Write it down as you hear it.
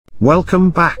Welcome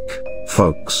back,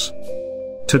 folks.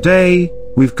 Today,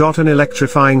 we've got an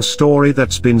electrifying story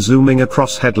that's been zooming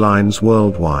across headlines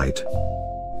worldwide.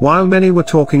 While many were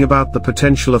talking about the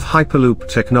potential of Hyperloop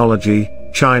technology,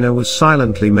 China was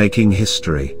silently making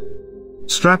history.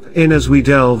 Strap in as we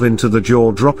delve into the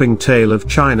jaw-dropping tale of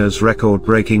China's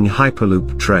record-breaking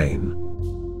Hyperloop train.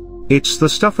 It's the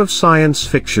stuff of science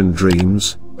fiction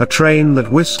dreams, a train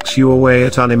that whisks you away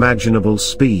at unimaginable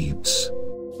speeds.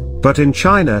 But in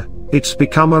China, it's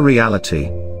become a reality.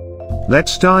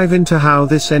 Let's dive into how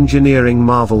this engineering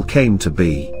marvel came to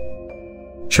be.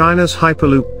 China's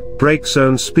Hyperloop breaks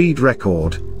own speed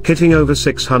record, hitting over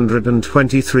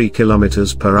 623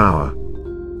 kilometers per hour.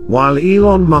 While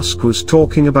Elon Musk was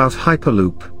talking about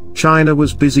Hyperloop, China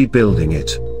was busy building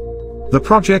it. The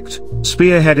project,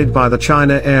 spearheaded by the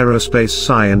China Aerospace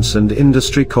Science and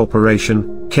Industry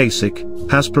Corporation, CASIC,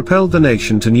 has propelled the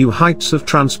nation to new heights of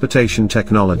transportation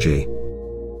technology.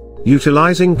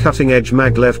 Utilizing cutting-edge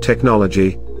Maglev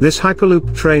technology, this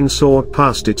Hyperloop train soared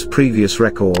past its previous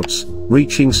records,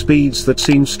 reaching speeds that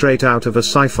seem straight out of a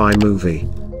sci-fi movie.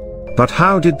 But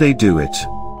how did they do it?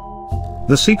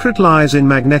 The secret lies in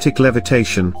magnetic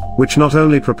levitation, which not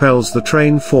only propels the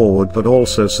train forward but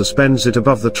also suspends it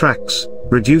above the tracks,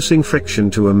 reducing friction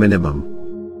to a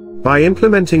minimum. By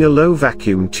implementing a low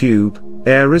vacuum tube,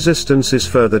 air resistance is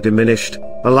further diminished,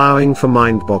 allowing for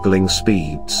mind-boggling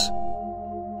speeds.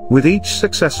 With each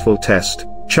successful test,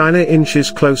 China inches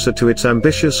closer to its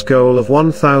ambitious goal of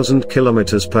 1,000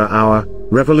 kilometers per hour,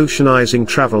 revolutionizing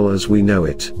travel as we know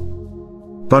it.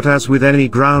 But as with any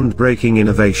groundbreaking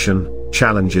innovation,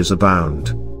 challenges abound.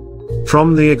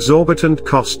 From the exorbitant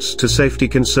costs to safety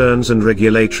concerns and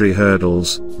regulatory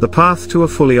hurdles, the path to a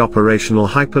fully operational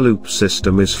Hyperloop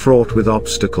system is fraught with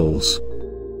obstacles.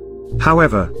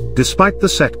 However, despite the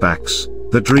setbacks,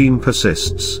 the dream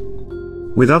persists.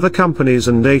 With other companies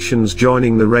and nations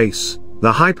joining the race,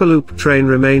 the Hyperloop train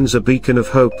remains a beacon of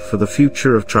hope for the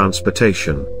future of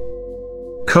transportation.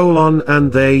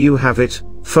 And there you have it,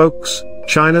 folks.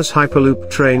 China's Hyperloop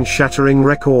train shattering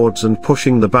records and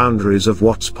pushing the boundaries of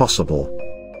what's possible.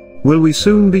 Will we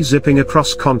soon be zipping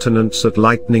across continents at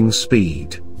lightning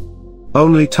speed?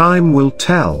 Only time will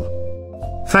tell.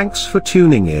 Thanks for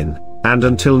tuning in, and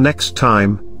until next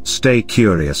time, stay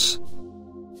curious.